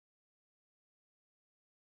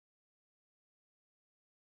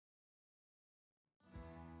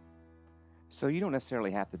So you don't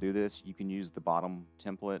necessarily have to do this. You can use the bottom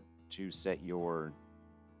template to set your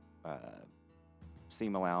uh,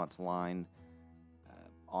 seam allowance line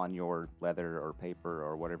on your leather or paper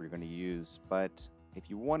or whatever you're going to use. But if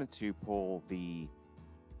you wanted to pull the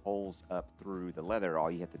holes up through the leather,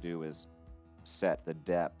 all you have to do is set the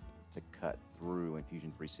depth to cut through in Fusion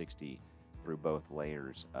 360 through both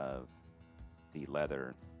layers of the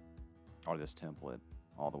leather or this template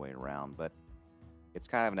all the way around. But it's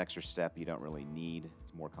kind of an extra step you don't really need.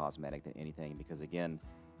 It's more cosmetic than anything because, again,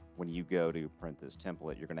 when you go to print this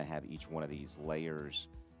template, you're going to have each one of these layers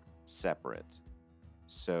separate.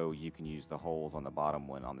 So you can use the holes on the bottom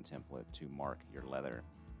one on the template to mark your leather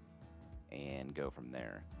and go from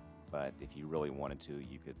there. But if you really wanted to,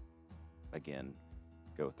 you could, again,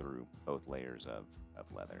 go through both layers of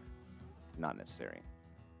leather. Not necessary.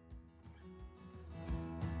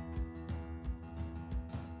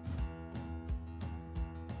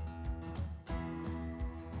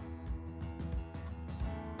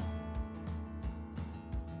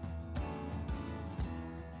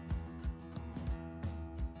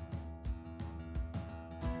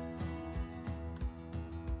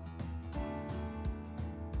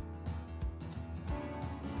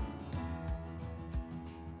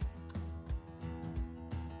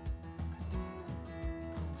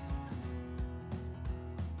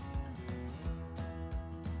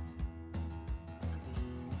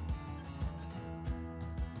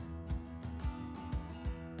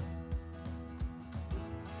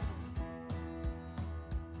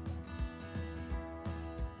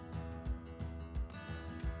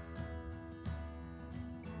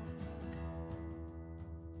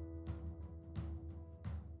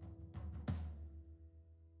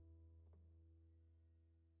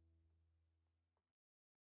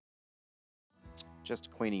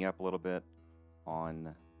 Just cleaning up a little bit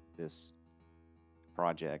on this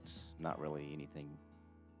project. Not really anything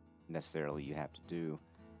necessarily you have to do.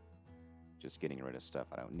 Just getting rid of stuff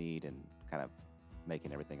I don't need and kind of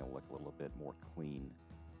making everything look a little bit more clean.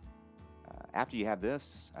 After you have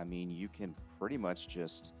this, I mean, you can pretty much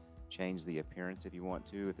just change the appearance if you want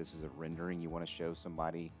to. If this is a rendering you want to show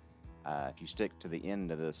somebody, if you stick to the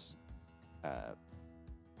end of this uh,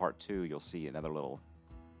 part 2, you'll see another little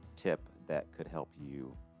tip that could help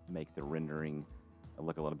you make the rendering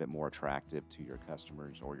look a little bit more attractive to your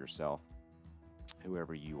customers or yourself,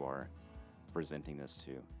 whoever you are presenting this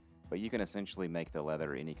to. But you can essentially make the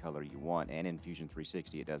leather any color you want. And in Fusion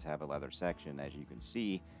 360, it does have a leather section, as you can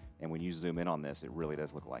see. And when you zoom in on this, it really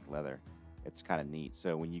does look like leather. It's kind of neat.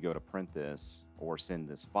 So when you go to print this or send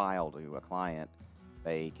this file to a client,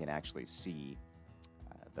 they can actually see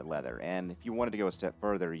the leather. And if you wanted to go a step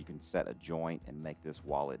further, you can set a joint and make this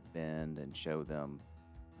wallet bend and show them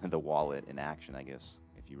the wallet in action, I guess,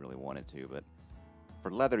 if you really wanted to. But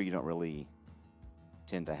for leather, you don't really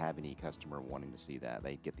tend to have any customer wanting to see that.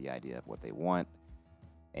 They get the idea of what they want,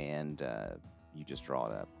 and you just draw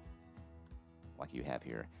it up like you have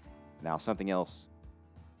here. Now, something else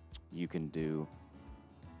you can do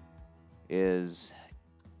is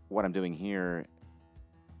what I'm doing here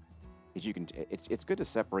is you can. It's good to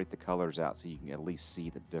separate the colors out so you can at least see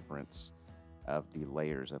the difference of the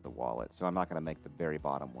layers of the wallet. So I'm not going to make the very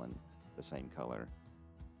bottom one the same color.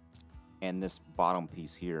 And this bottom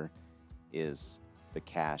piece here is the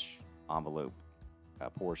cash envelope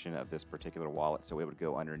portion of this particular wallet. So it would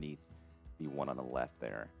go underneath the one on the left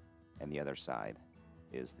there. And the other side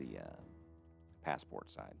is the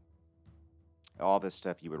passport side. All this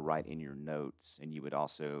stuff you would write in your notes, and you would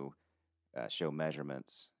also show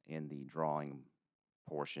measurements in the drawing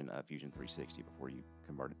portion of Fusion 360 before you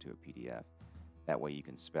convert it to a PDF. That way you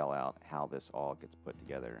can spell out how this all gets put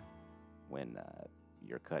together when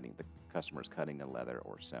you're cutting, the customer's cutting the leather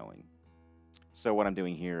or sewing. So what I'm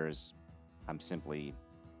doing here is I'm simply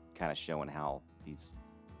kind of showing how these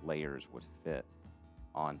layers would fit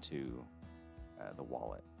onto the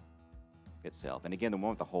wallet itself. And again, the one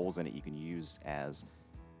with the holes in it you can use as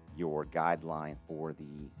your guideline for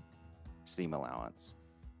the seam allowance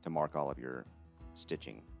to mark all of your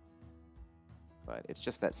stitching. But it's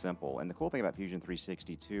just that simple. And the cool thing about Fusion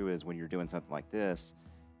 360 too is when you're doing something like this,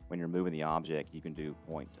 when you're moving the object, you can do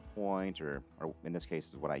point to point, or in this case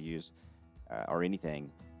is what I used, or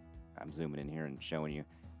anything. I'm zooming in here and showing you,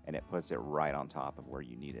 and it puts it right on top of where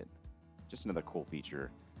you need it. Just another cool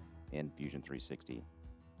feature in Fusion 360.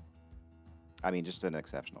 I mean, just an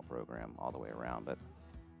exceptional program all the way around. But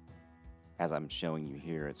as I'm showing you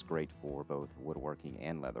here, it's great for both woodworking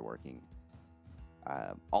and leatherworking.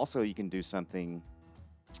 Also, you can do something.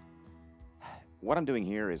 What I'm doing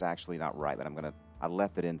here is actually not right, but I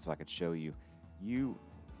left it in so I could show you. You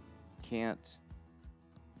can't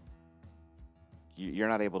you're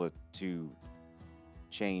not able to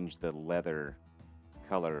change the leather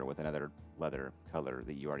color with another leather color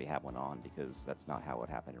that you already have one on, because that's not how it would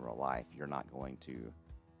happen in real life. You're not going to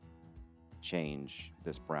change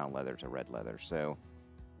this brown leather to red leather. So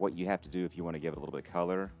what you have to do if you want to give it a little bit of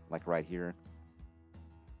color, like right here,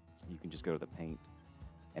 you can just go to the paint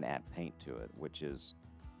and add paint to it, which is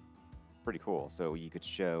pretty cool. So you could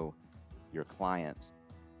show your client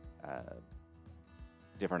uh,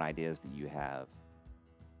 different ideas that you have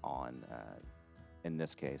on, in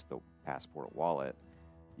this case, the Passport wallet.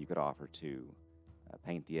 You could offer to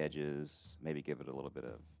paint the edges, maybe give it a little bit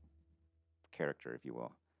of character, if you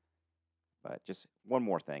will. But just one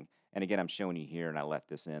more thing. And again, I'm showing you here, and I left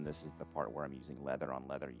this in. This is the part where I'm using leather on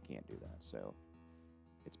leather. You can't do that. So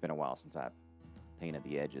it's been a while since I painted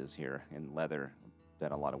the edges here in leather.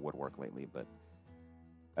 Done a lot of woodwork lately, but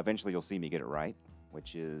eventually you'll see me get it right,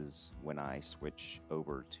 which is when I switch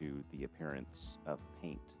over to the appearance of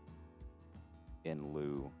paint in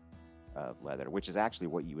lieu of leather, which is actually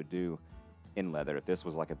what you would do in leather. If this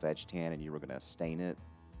was like a veg tan and you were going to stain it,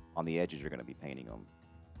 on the edges you're going to be painting them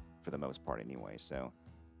for the most part anyway. So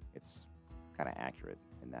it's kind of accurate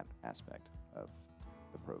in that aspect of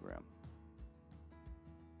the program.